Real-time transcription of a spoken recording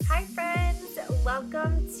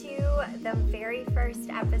Welcome to the very first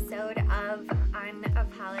episode of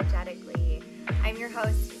Unapologetically. I'm your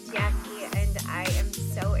host, Jackie, and I am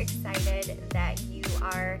so excited that you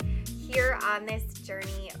are here on this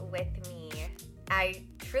journey with me. I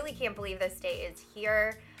truly can't believe this day is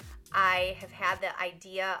here. I have had the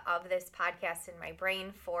idea of this podcast in my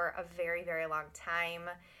brain for a very, very long time.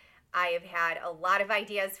 I have had a lot of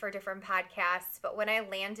ideas for different podcasts, but when I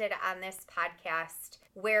landed on this podcast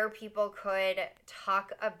where people could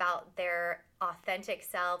talk about their authentic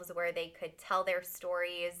selves, where they could tell their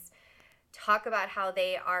stories, talk about how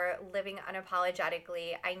they are living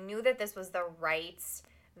unapologetically, I knew that this was the right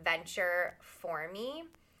venture for me.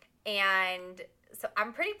 And so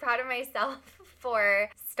I'm pretty proud of myself for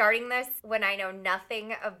starting this when I know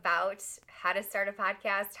nothing about how to start a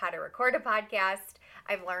podcast, how to record a podcast.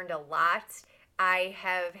 I've learned a lot. I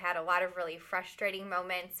have had a lot of really frustrating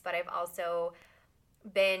moments, but I've also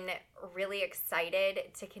been really excited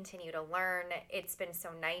to continue to learn. It's been so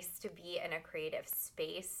nice to be in a creative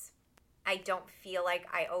space. I don't feel like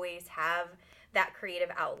I always have that creative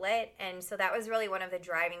outlet, and so that was really one of the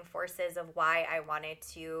driving forces of why I wanted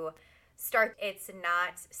to start. It's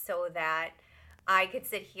not so that I could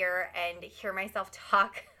sit here and hear myself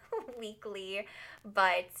talk weekly,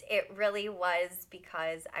 but it really was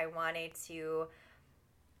because I wanted to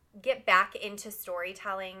get back into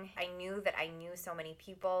storytelling. I knew that I knew so many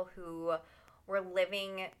people who were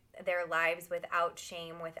living their lives without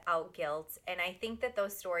shame, without guilt, and I think that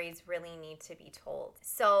those stories really need to be told.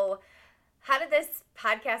 So how did this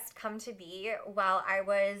podcast come to be? Well, I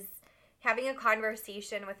was having a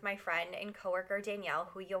conversation with my friend and coworker Danielle,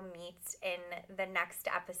 who you'll meet in the next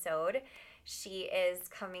episode. She is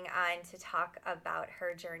coming on to talk about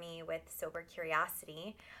her journey with sober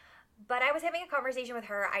curiosity. But I was having a conversation with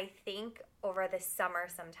her, I think, over the summer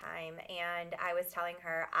sometime, and I was telling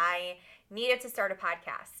her I needed to start a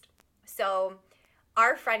podcast. So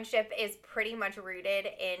our friendship is pretty much rooted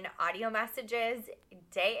in audio messages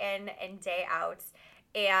day in and day out,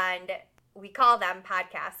 and we call them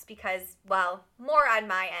podcasts because, well, more on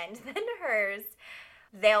my end than hers.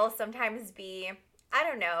 They'll sometimes be,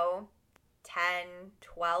 10,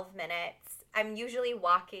 12 minutes. I'm usually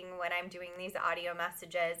walking when I'm doing these audio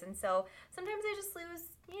messages, and so sometimes I just lose,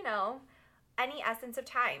 any essence of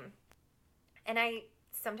time. And I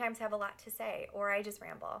sometimes have a lot to say, or I just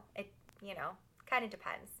ramble. It, kind of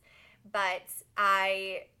depends. But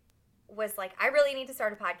I was like, I really need to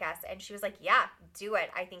start a podcast. And she was like, yeah, do it.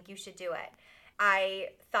 I think you should do it. I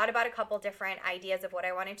thought about a couple different ideas of what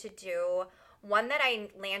I wanted to do. One that I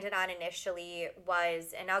landed on initially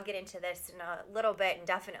was, and I'll get into this in a little bit and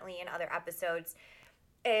definitely in other episodes,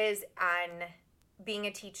 is on being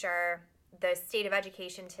a teacher, the state of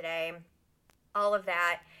education today, all of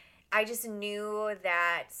that. I just knew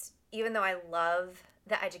that even though I love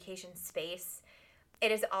the education space,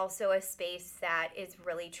 it is also a space that is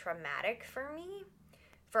really traumatic for me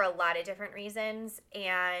for a lot of different reasons,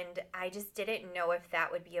 and I just didn't know if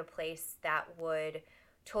that would be a place that would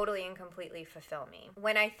totally and completely fulfill me.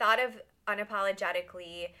 When I thought of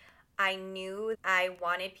Unapologetically, I knew I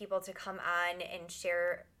wanted people to come on and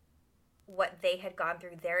share what they had gone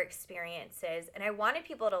through, their experiences, and I wanted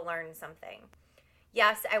people to learn something.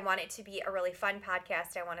 Yes, I want it to be a really fun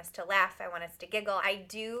podcast. I want us to laugh. I want us to giggle. I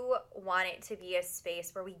do want it to be a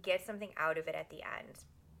space where we get something out of it at the end.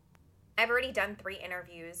 I've already done 3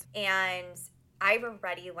 interviews, and I've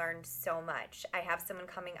already learned so much. I have someone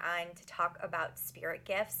coming on to talk about spirit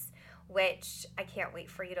gifts, which I can't wait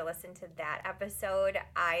for you to listen to that episode.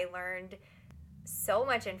 I learned so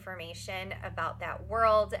much information about that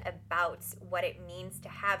world, about what it means to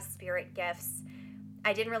have spirit gifts.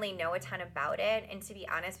 I didn't really know a ton about it, and to be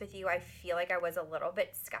honest with you, I feel like I was a little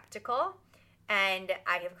bit skeptical, and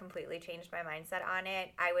I have completely changed my mindset on it.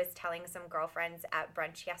 I was telling some girlfriends at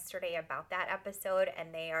brunch yesterday about that episode,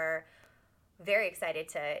 and they are very excited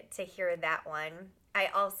to hear that one. I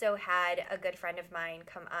also had a good friend of mine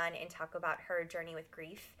come on and talk about her journey with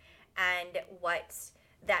grief and what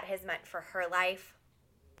that has meant for her life.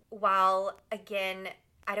 While, again,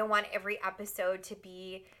 I don't want every episode to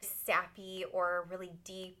be sappy or really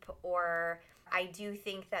deep, or I do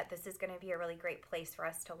think that this is going to be a really great place for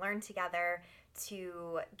us to learn together,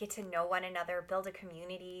 to get to know one another, build a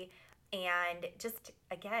community, and just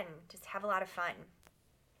have a lot of fun.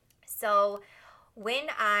 So when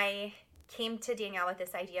I came to Danielle with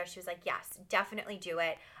this idea, she was like, yes, definitely do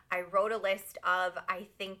it. I wrote a list of, I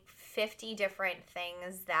think, 50 different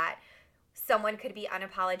things that someone could be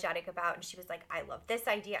unapologetic about, and she was like, I love this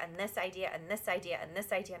idea and this idea and this idea and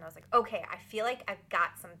this idea, and I was like, okay, I feel like I've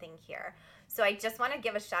got something here. So I just want to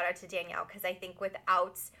give a shout out to Danielle, because I think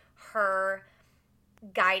without her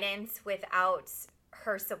guidance, without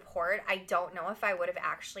her support, I don't know if I would have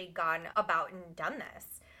actually gone about and done this.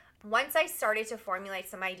 Once I started to formulate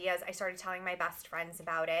some ideas, I started telling my best friends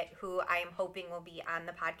about it, who I am hoping will be on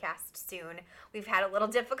the podcast soon. We've had a little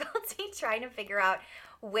difficulty trying to figure out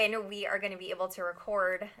when we are going to be able to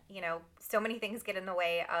record. So many things get in the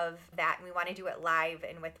way of that, and we want to do it live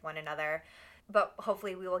and with one another. But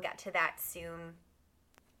hopefully we will get to that soon.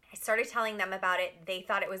 I started telling them about it. They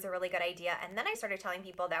thought it was a really good idea. And then I started telling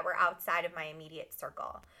people that were outside of my immediate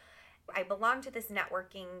circle. I belong to this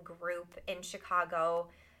networking group in Chicago.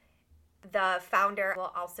 The founder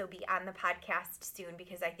will also be on the podcast soon,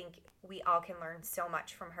 because I think we all can learn so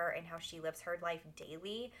much from her and how she lives her life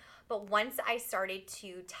daily. But once I started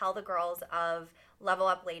to tell the girls of Level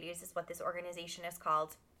Up Ladies, is what this organization is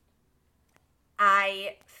called,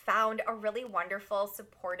 I found a really wonderful,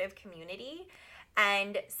 supportive community.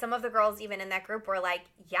 And some of the girls even in that group were like,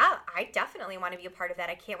 yeah, I definitely want to be a part of that.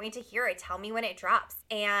 I can't wait to hear it. Tell me when it drops.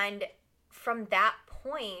 And from that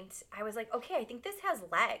point, I was like, okay, I think this has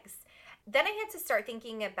legs. Then I had to start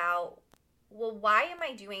thinking about, well, why am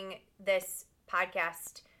I doing this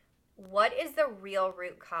podcast? What is the real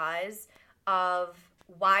root cause of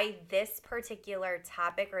why this particular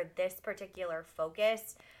topic or this particular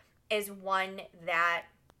focus is one that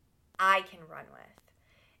I can run with?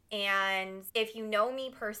 And if you know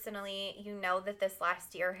me personally, you know that this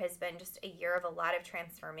last year has been just a year of a lot of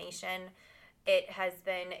transformation. It has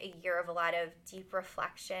been a year of a lot of deep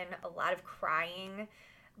reflection, a lot of crying,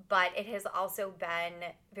 but it has also been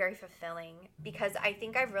very fulfilling, because I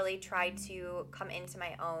think I've really tried to come into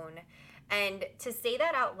my own. And to say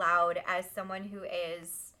that out loud as someone who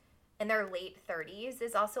is in their late 30s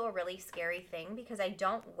is also a really scary thing, because I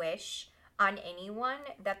don't wish on anyone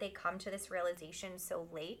that they come to this realization so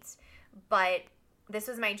late. But this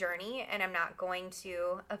was my journey, and I'm not going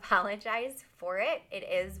to apologize for it. It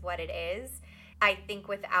is what it is. I think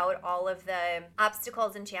without all of the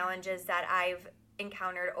obstacles and challenges that I've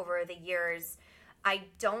encountered over the years, I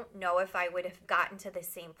don't know if I would have gotten to the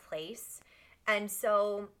same place. And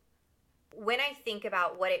so when I think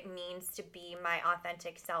about what it means to be my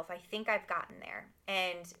authentic self, I think I've gotten there.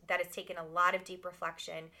 And that has taken a lot of deep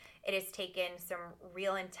reflection. It has taken some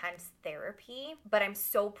real intense therapy, but I'm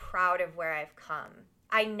so proud of where I've come.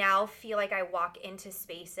 I now feel like I walk into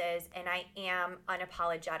spaces and I am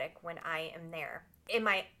unapologetic when I am there. Am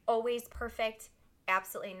I always perfect?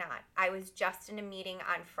 Absolutely not. I was just in a meeting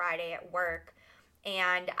on Friday at work,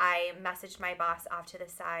 and I messaged my boss off to the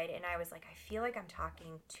side, and I was like, I feel like I'm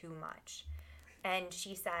talking too much. And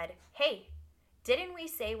she said, hey, didn't we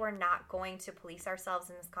say we're not going to police ourselves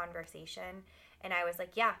in this conversation? And I was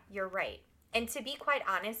like, yeah, you're right. And to be quite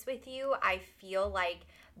honest with you, I feel like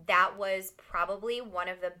that was probably one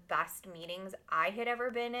of the best meetings I had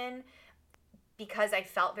ever been in, because I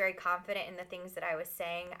felt very confident in the things that I was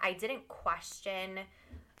saying. I didn't question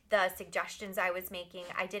the suggestions I was making.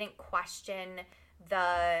 I didn't question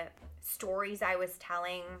the stories I was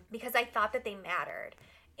telling, because I thought that they mattered.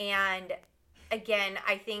 And again,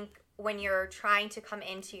 I think when you're trying to come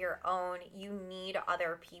into your own, you need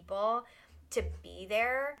other people to be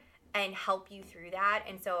there and help you through that.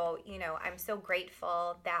 And so, I'm so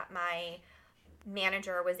grateful that my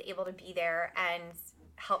manager was able to be there and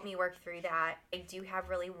help me work through that. I do have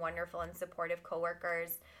really wonderful and supportive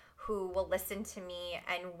coworkers who will listen to me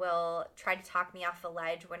and will try to talk me off the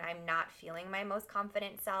ledge when I'm not feeling my most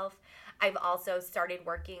confident self. I've also started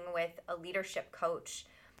working with a leadership coach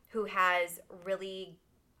who has really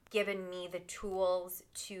given me the tools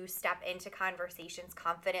to step into conversations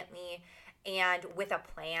confidently and with a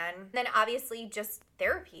plan. Then obviously just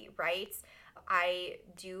therapy, right? I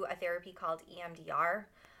do a therapy called EMDR,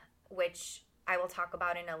 which I will talk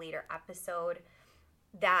about in a later episode,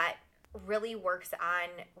 that really works on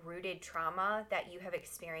rooted trauma that you have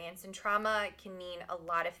experienced. And trauma can mean a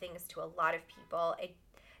lot of things to a lot of people. It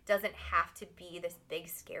doesn't have to be this big,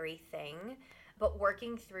 scary thing. But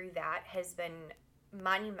working through that has been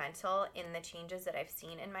monumental in the changes that I've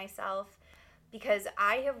seen in myself, because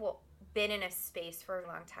I have been in a space for a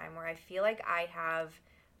long time where I feel like I have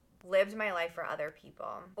lived my life for other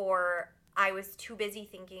people, or I was too busy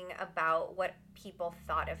thinking about what people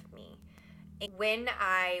thought of me. When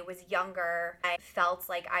I was younger, I felt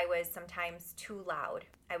like I was sometimes too loud.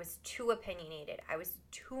 I was too opinionated. I was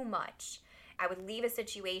too much. I would leave a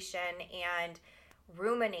situation and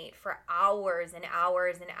ruminate for hours and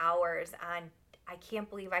hours and hours on, I can't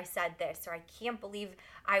believe I said this, or I can't believe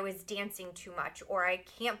I was dancing too much, or I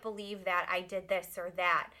can't believe that I did this or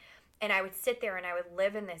that. And I would sit there and I would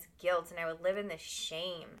live in this guilt and I would live in this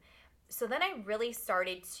shame. So then I really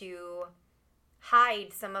started to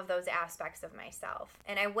hide some of those aspects of myself,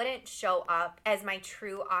 and I wouldn't show up as my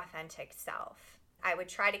true, authentic self. I would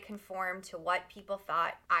try to conform to what people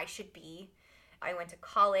thought I should be. I went to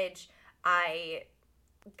college. I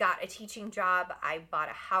got a teaching job. I bought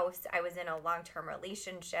a house. I was in a long term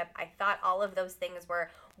relationship. I thought all of those things were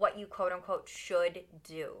what you quote unquote should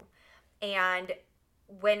do. And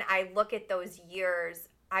when I look at those years,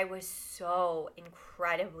 I was so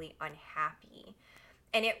incredibly unhappy.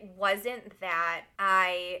 And it wasn't that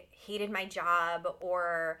I hated my job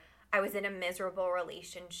or I was in a miserable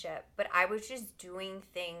relationship, but I was just doing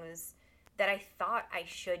things that I thought I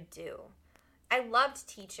should do. I loved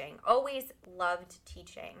teaching, always loved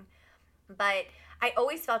teaching, but I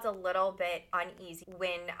always felt a little bit uneasy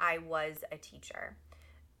when I was a teacher.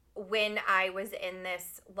 When I was in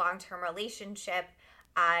this long term relationship,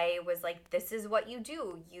 I was like, this is what you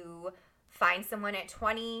do. You find someone at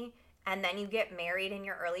 20 and then you get married in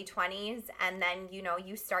your early 20s and then,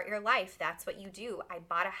 you start your life. That's what you do. I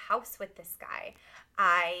bought a house with this guy.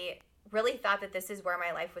 I really thought that this is where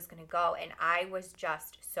my life was going to go, and I was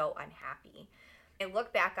just so unhappy. I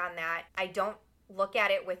look back on that. I don't look at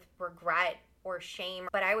it with regret or shame,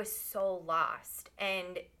 but I was so lost.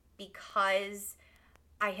 And because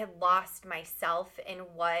I had lost myself in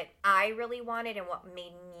what I really wanted and what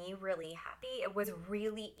made me really happy, it was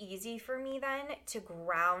really easy for me then to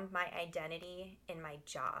ground my identity in my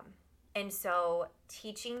job. And so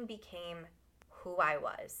teaching became who I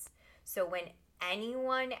was. So when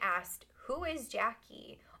anyone asked, "Who is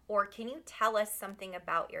Jackie?" or "Can you tell us something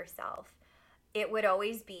about yourself?" it would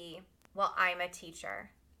always be, "Well, I'm a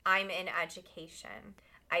teacher. I'm in education.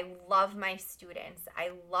 I love my students.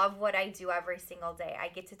 I love what I do every single day. I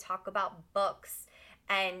get to talk about books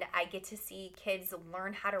and I get to see kids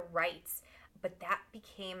learn how to write." But that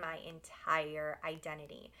became my entire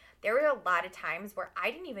identity. There were a lot of times where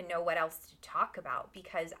I didn't even know what else to talk about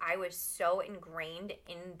because I was so ingrained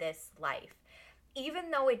in this life.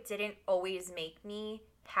 Even though it didn't always make me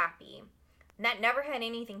happy, and that never had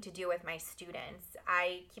anything to do with my students.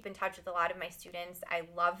 I keep in touch with a lot of my students. I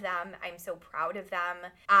love them. I'm so proud of them.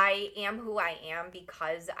 I am who I am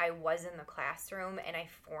because I was in the classroom and I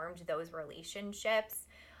formed those relationships.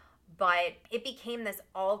 But it became this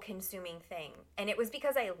all-consuming thing. And it was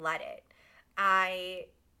because I let it. I,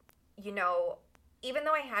 even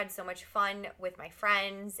though I had so much fun with my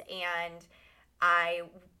friends and I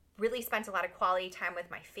really spent a lot of quality time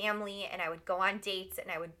with my family and I would go on dates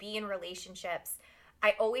and I would be in relationships,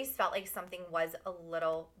 I always felt like something was a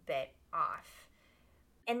little bit off.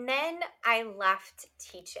 And then I left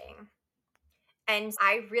teaching and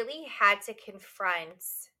I really had to confront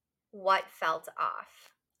what felt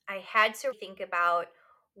off. I had to think about,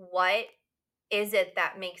 what is it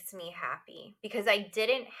that makes me happy? Because I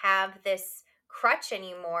didn't have this crutch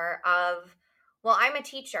anymore of, well, I'm a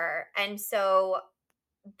teacher. And so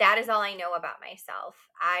that is all I know about myself.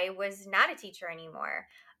 I was not a teacher anymore.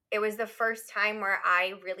 It was the first time where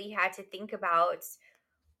I really had to think about,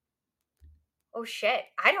 oh shit,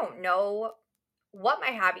 I don't know what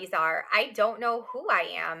my hobbies are. I don't know who I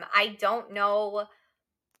am. I don't know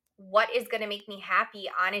what is going to make me happy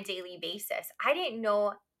on a daily basis. I didn't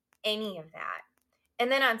know any of that.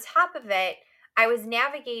 And then on top of it, I was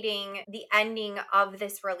navigating the ending of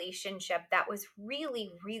this relationship that was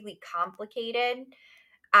really, really complicated.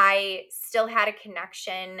 I still had a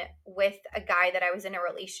connection with a guy that I was in a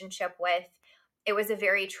relationship with. It was a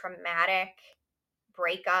very traumatic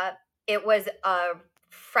breakup. It was a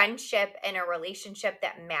friendship and a relationship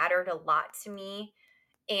that mattered a lot to me.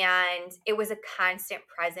 And it was a constant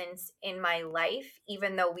presence in my life,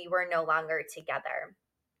 even though we were no longer together.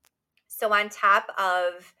 So, on top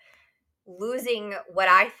of losing what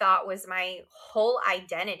I thought was my whole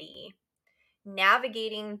identity,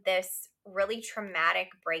 navigating this really traumatic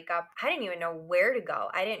breakup, I didn't even know where to go.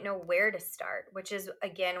 I didn't know where to start, which is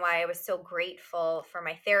again why I was so grateful for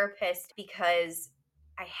my therapist, because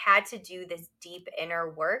I had to do this deep inner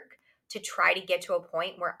work to try to get to a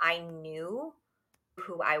point where I knew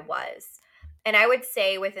who I was. And I would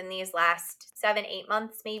say within these last 7, 8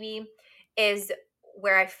 months, maybe, is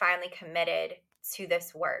where I finally committed to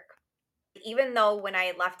this work. Even though when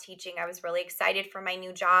I left teaching, I was really excited for my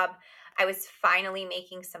new job. I was finally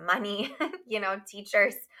making some money.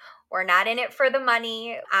 Teachers were not in it for the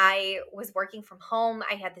money. I was working from home.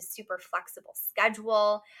 I had this super flexible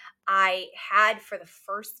schedule. I had, for the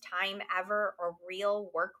first time ever, a real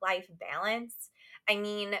work-life balance. I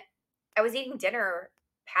mean, I was eating dinner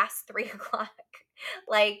past 3 o'clock.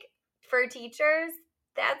 Like, for teachers,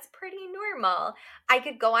 that's pretty normal. I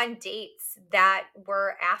could go on dates that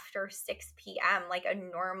were after 6 p.m. like a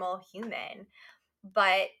normal human.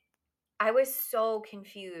 But I was so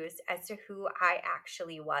confused as to who I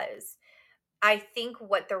actually was. I think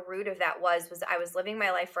what the root of that was I was living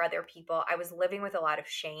my life for other people. I was living with a lot of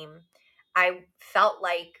shame. I felt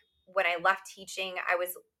like when I left teaching, I was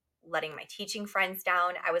letting my teaching friends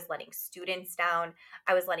down. I was letting students down.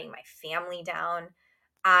 I was letting my family down.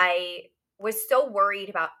 I was so worried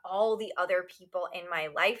about all the other people in my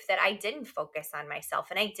life that I didn't focus on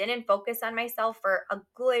myself. And I didn't focus on myself for a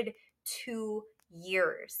good 2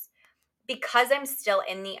 years because I'm still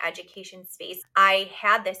in the education space. I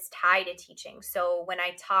had this tie to teaching. So when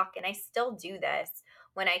I talk, and I still do this,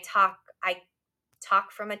 when I talk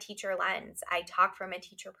from a teacher lens, I talk from a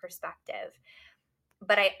teacher perspective.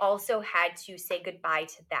 But I also had to say goodbye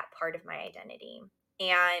to that part of my identity.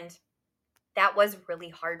 And that was really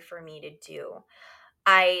hard for me to do.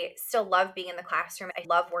 I still love being in the classroom. I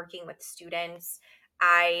love working with students.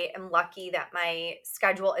 I am lucky that my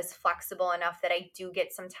schedule is flexible enough that I do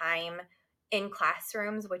get some time in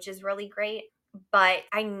classrooms, which is really great. But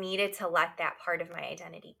I needed to let that part of my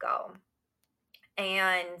identity go.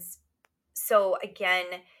 And so, again,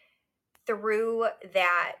 through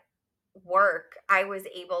that work, I was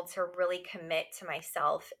able to really commit to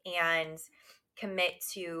myself and commit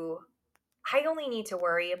to, I only need to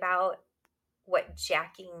worry about what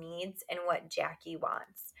Jackie needs and what Jackie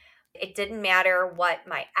wants. It didn't matter what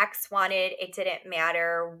my ex wanted. It didn't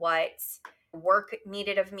matter what work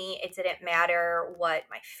needed of me. It didn't matter what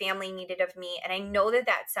my family needed of me. And I know that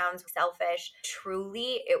that sounds selfish.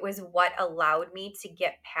 Truly, it was what allowed me to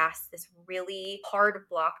get past this really hard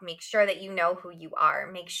block. Make sure that you know who you are.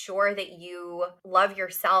 Make sure that you love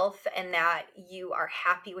yourself and that you are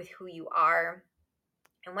happy with who you are.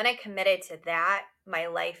 And when I committed to that, my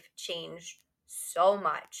life changed so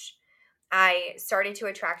much. I started to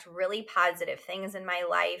attract really positive things in my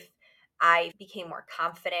life. I became more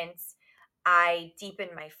confident. I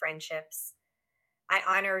deepened my friendships. I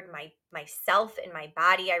honored myself and my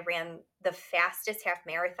body. I ran the fastest half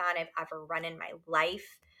marathon I've ever run in my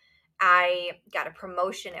life. I got a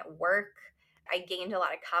promotion at work. I gained a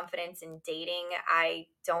lot of confidence in dating. I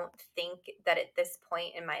don't think that at this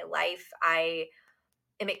point in my life I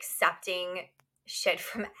am accepting shit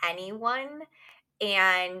from anyone,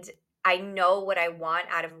 and I know what I want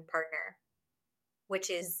out of a partner, which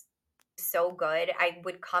is so good. I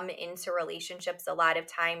would come into relationships a lot of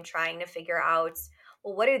time trying to figure out,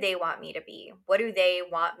 well, what do they want me to be? What do they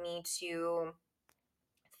want me to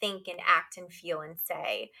think and act and feel and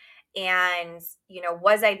say? And,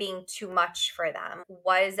 was I being too much for them?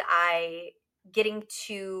 Was I getting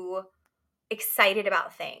too excited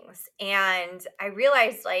about things? And I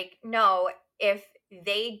realized, like, no, if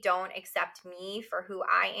they don't accept me for who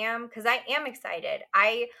I am, because I am excited.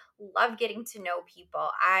 I love getting to know people.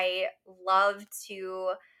 I love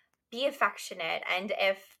to be affectionate. And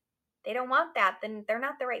if they don't want that, then they're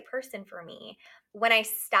not the right person for me. When I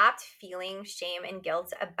stopped feeling shame and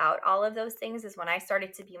guilt about all of those things is when I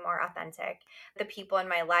started to be more authentic. The people in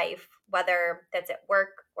my life, whether that's at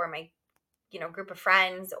work or my group of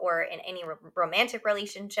friends or in any romantic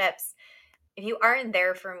relationships, if you aren't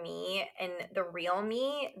there for me and the real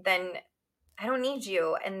me, then I don't need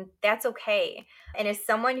you, and that's okay. And as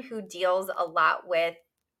someone who deals a lot with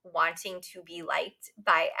wanting to be liked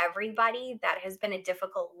by everybody, that has been a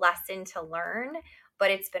difficult lesson to learn,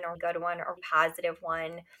 but it's been a good one or positive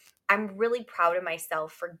one. I'm really proud of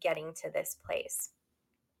myself for getting to this place.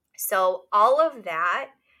 So all of that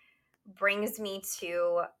brings me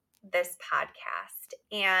to this podcast.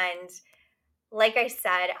 And like I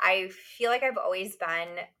said, I feel like I've always been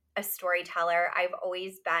a storyteller. I've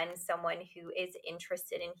always been someone who is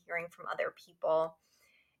interested in hearing from other people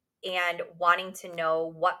and wanting to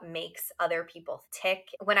know what makes other people tick.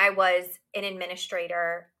 When I was an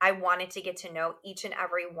administrator, I wanted to get to know each and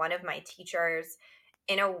every one of my teachers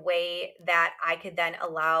in a way that I could then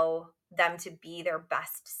allow them to be their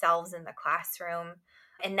best selves in the classroom.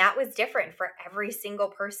 And that was different for every single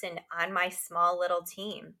person on my small little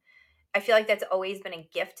team. I feel like that's always been a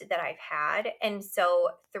gift that I've had. And so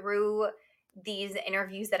through these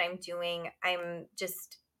interviews that I'm doing, I'm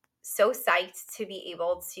just so psyched to be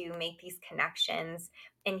able to make these connections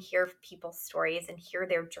and hear people's stories and hear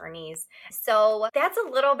their journeys. So that's a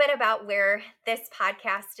little bit about where this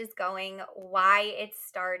podcast is going, why it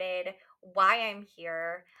started, why I'm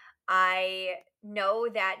here. I know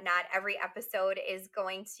that not every episode is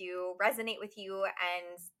going to resonate with you,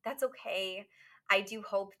 and that's okay. I do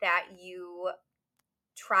hope that you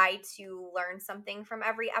try to learn something from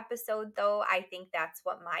every episode, though. I think that's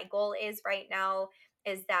what my goal is right now,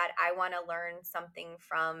 is that I want to learn something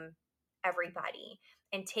from everybody.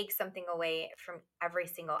 and take something away from every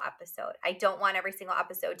single episode. I don't want every single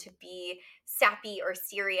episode to be sappy or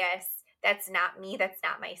serious. That's not me. That's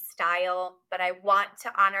not my style. But I want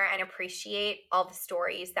to honor and appreciate all the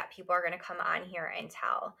stories that people are going to come on here and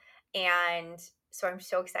tell. And so I'm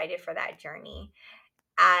so excited for that journey.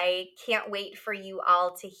 I can't wait for you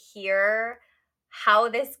all to hear how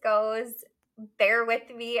this goes. Bear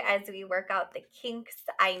with me as we work out the kinks.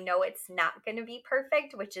 I know it's not going to be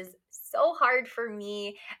perfect, which is so hard for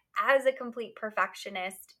me as a complete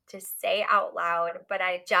perfectionist to say out loud, but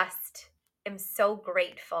I just am so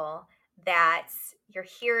grateful that you're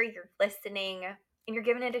here, you're listening, and you're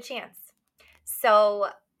giving it a chance. So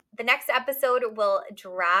the next episode will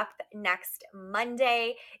drop next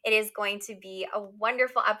Monday. It is going to be a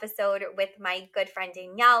wonderful episode with my good friend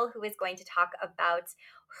Danielle, who is going to talk about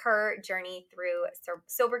her journey through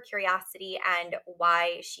sober curiosity and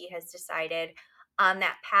why she has decided on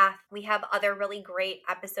that path. We have other really great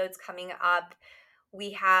episodes coming up.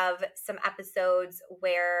 We have some episodes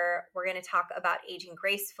where we're going to talk about aging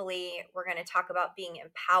gracefully. We're going to talk about being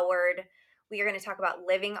empowered. We are going to talk about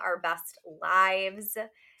living our best lives.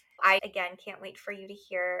 I, again, can't wait for you to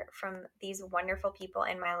hear from these wonderful people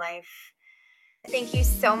in my life. Thank you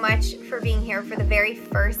so much for being here for the very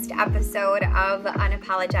first episode of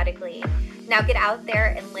Unapologetically. Now get out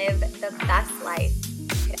there and live the best life you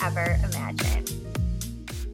could ever imagine.